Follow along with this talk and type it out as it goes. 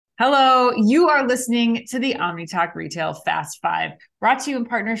Hello, you are listening to the OmniTalk Retail Fast Five, brought to you in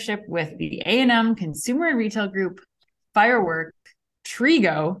partnership with the A&M Consumer and Retail Group, Firework,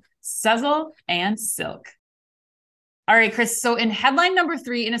 Trigo, Sezzle, and Silk. All right, Chris. So in headline number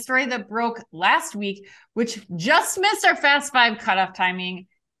 3, in a story that broke last week, which just missed our Fast Five cutoff timing,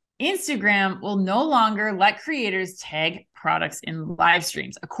 Instagram will no longer let creators tag products in live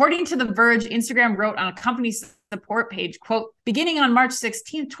streams. According to The Verge, Instagram wrote on a company support page, quote, beginning on March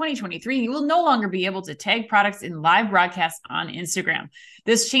 16th, 2023, you will no longer be able to tag products in live broadcasts on Instagram.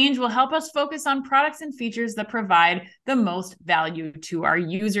 This change will help us focus on products and features that provide the most value to our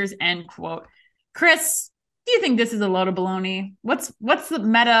users, end quote. Chris, do you think this is a load of baloney? What's the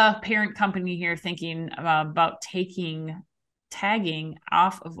Meta parent company here thinking about tagging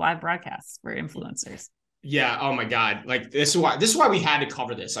off of live broadcasts for influencers? Yeah. Oh my God. Like this is why we had to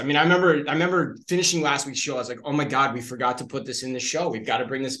cover this. I mean, I remember finishing last week's show. I was like, oh my God, we forgot to put this in the show. We've got to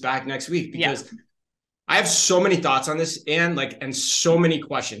bring this back next week because I have so many thoughts on this and so many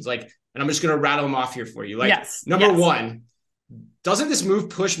questions. And I'm just going to rattle them off here for you. Number one, doesn't this move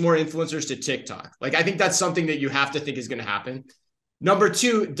push more influencers to TikTok? I think that's something that you have to think is going to happen. Number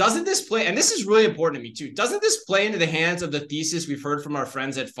two, doesn't this play, and this is really important to me too, doesn't this play into the hands of the thesis we've heard from our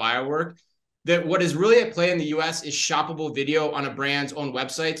friends at Firework that what is really at play in the US is shoppable video on a brand's own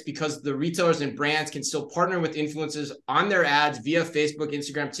websites because the retailers and brands can still partner with influencers on their ads via Facebook,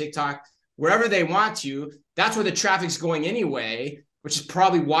 Instagram, TikTok, wherever they want to. That's where the traffic's going anyway, which is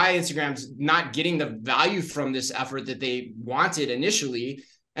probably why Instagram's not getting the value from this effort that they wanted initially.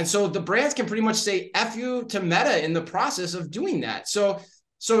 And so the brands can pretty much say F you to Meta in the process of doing that. So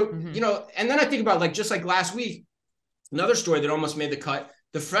and then I think about just like last week, another story that almost made the cut,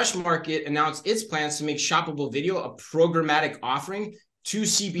 the Fresh Market announced its plans to make shoppable video a programmatic offering to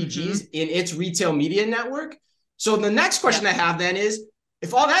CPGs in its retail media network. So the next question I have then is,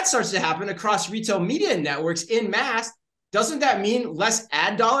 if all that starts to happen across retail media networks in mass, doesn't that mean less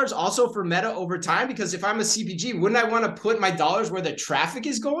ad dollars also for Meta over time? Because if I'm a CPG, wouldn't I want to put my dollars where the traffic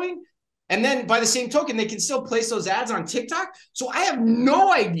is going? And then by the same token, they can still place those ads on TikTok. So I have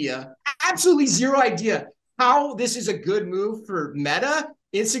no idea, absolutely zero idea how this is a good move for Meta,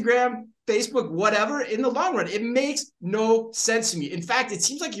 Instagram, Facebook, whatever in the long run. It makes no sense to me. In fact, it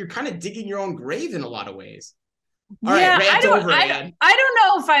seems like you're kind of digging your own grave in a lot of ways. All right, I don't know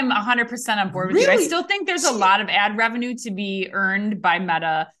if I'm 100% on board with you. I still think there's a lot of ad revenue to be earned by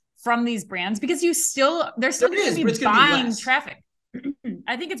Meta from these brands because they're still going to be buying traffic.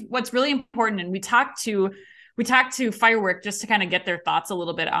 I think it's what's really important. And we talked to Firework just to kind of get their thoughts a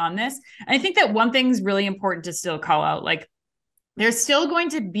little bit on this. And I think that one thing's really important to still call out, they're still going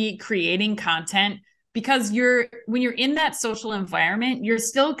to be creating content because when you're in that social environment, you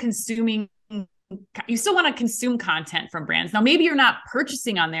still want to consume content from brands. Now, maybe you're not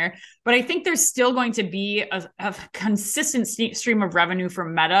purchasing on there, but I think there's still going to be a consistent stream of revenue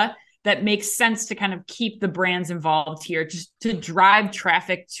from Meta that makes sense to kind of keep the brands involved here, just to drive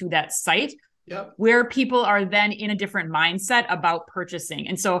traffic to that site. Yep. Where people are then in a different mindset about purchasing.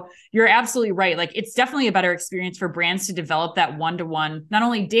 And so you're absolutely right. It's definitely a better experience for brands to develop that one-to-one, not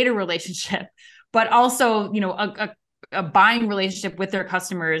only data relationship, but also, a buying relationship with their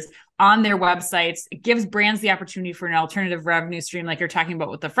customers on their websites. It gives brands the opportunity for an alternative revenue stream, like you're talking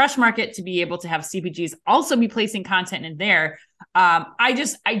about with the Fresh Market, to be able to have CPGs also be placing content in there.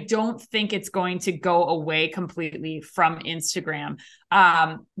 I don't think it's going to go away completely from Instagram.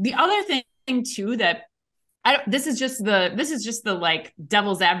 The other thing too that this is just the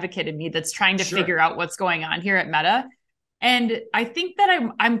devil's advocate in me that's trying to figure out what's going on here at Meta. And I think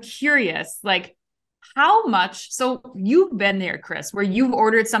that I'm curious, how much, so you've been there, Chris, where you've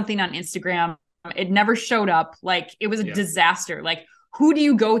ordered something on Instagram, it never showed up, it was a disaster. Who do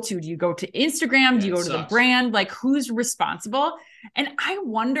you go to? Do you go to Instagram? Do you go to the brand? Who's responsible? And I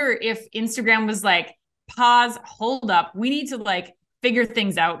wonder if Instagram was pause, hold up. We need to figure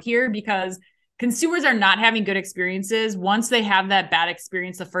things out here because consumers are not having good experiences. Once they have that bad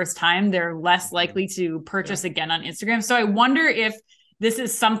experience the first time, they're less likely to purchase again on Instagram. So I wonder if this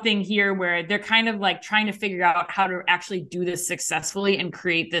is something here where they're kind of trying to figure out how to actually do this successfully and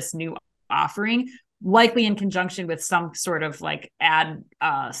create this new offering, likely in conjunction with some sort of ad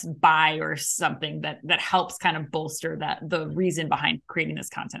buy or something that helps kind of bolster the reason behind creating this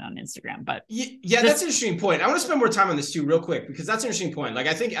content on Instagram. But that's an interesting point. I want to spend more time on this too, real quick, because that's an interesting point.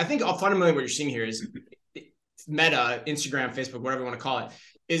 I think fundamentally what you're seeing here is Meta, Instagram, Facebook, whatever you want to call it,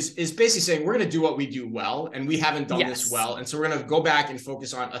 is basically saying we're going to do what we do well, and we haven't done this well, and so we're going to go back and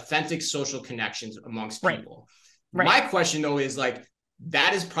focus on authentic social connections amongst people. Right. My question though is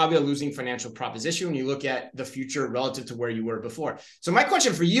that is probably a losing financial proposition when you look at the future relative to where you were before. So my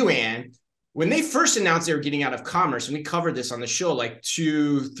question for you, Ann, when they first announced they were getting out of commerce, and we covered this on the show like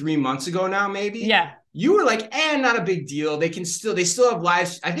 2-3 months ago now, maybe. Yeah. You were like, not a big deal. They still have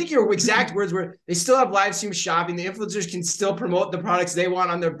live. I think your exact words were, they still have live stream shopping. The influencers can still promote the products they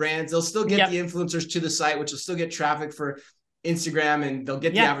want on their brands. They'll still get the influencers to the site, which will still get traffic for Instagram, and they'll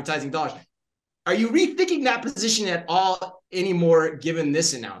get the advertising dollars. Are you rethinking that position at all anymore, given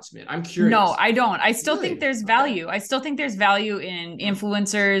this announcement? I'm curious. No, I don't. I still think there's value. I still think there's value in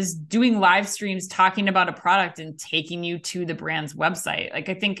influencers doing live streams, talking about a product and taking you to the brand's website. Like,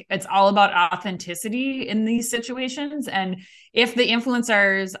 I think it's all about authenticity in these situations. And if the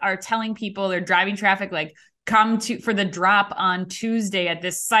influencers are telling people, they're driving traffic, like, come to for the drop on Tuesday at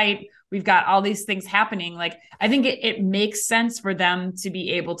this site, we've got all these things happening. Like, I think it makes sense for them to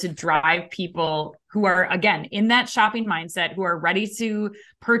be able to drive people who are, again, in that shopping mindset, who are ready to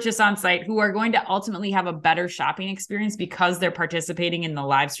purchase on site, who are going to ultimately have a better shopping experience because they're participating in the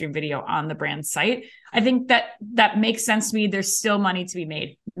live stream video on the brand site. I think that makes sense to me. There's still money to be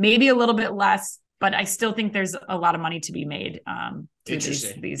made, maybe a little bit less, but I still think there's a lot of money to be made.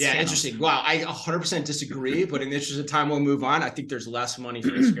 Interesting. These yeah, channels. Interesting. Wow. I 100% disagree, but in the interest of time, we'll move on. I think there's less money for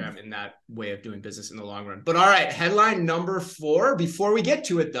Instagram in that way of doing business in the long run. But all right, headline number 4. Before we get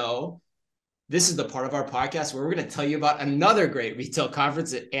to it, though, this is the part of our podcast where we're going to tell you about another great retail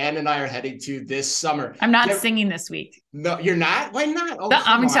conference that Ann and I are heading to this summer. I'm not singing this week. No, you're not? Why not? Oh, the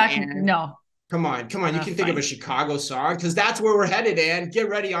OmniTalk, no. Come on. You can think of a Chicago song, because that's where we're headed, Ann. Get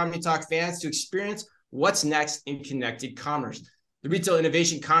ready, OmniTalk fans, to experience what's next in connected commerce. The Retail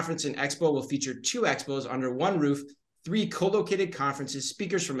Innovation Conference and Expo will feature 2 expos under one roof, 3 co-located conferences,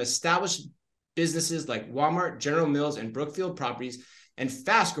 speakers from established businesses like Walmart, General Mills, and Brookfield Properties, and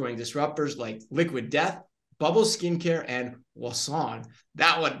fast-growing disruptors like Liquid Death, Bubble Skincare, and Wasson.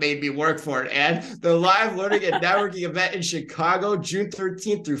 That one made me work for it. And the live learning and networking event in Chicago, June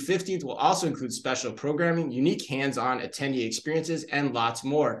 13th through 15th, will also include special programming, unique hands-on attendee experiences, and lots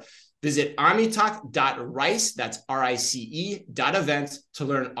more. Visit omnitalk.rice, that's RICE.events, to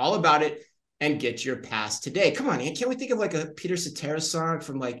learn all about it and get your pass today. Come on, Ann, can't we think of like a Peter Cetera song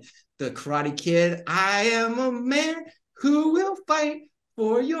from like the Karate Kid? I am a man who will fight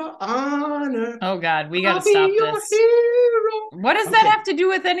for your honor. Oh God, we got to stop this. Hero. What does that have to do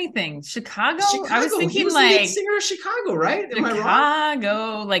with anything? Chicago? I was thinking, he was like, the singer of Chicago, right? Am I wrong?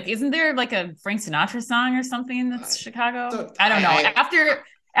 Chicago. Like, isn't there like a Frank Sinatra song or something that's Chicago? So, I don't know.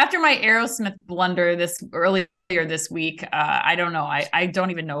 After my Aerosmith blunder earlier this week, I don't know. I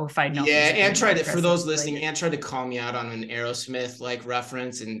don't even know if I know. Yeah, Ann tried to, for those listening, Ann tried to call me out on an Aerosmith like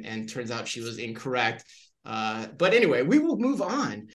reference, and turns out she was incorrect. But anyway, we will move on.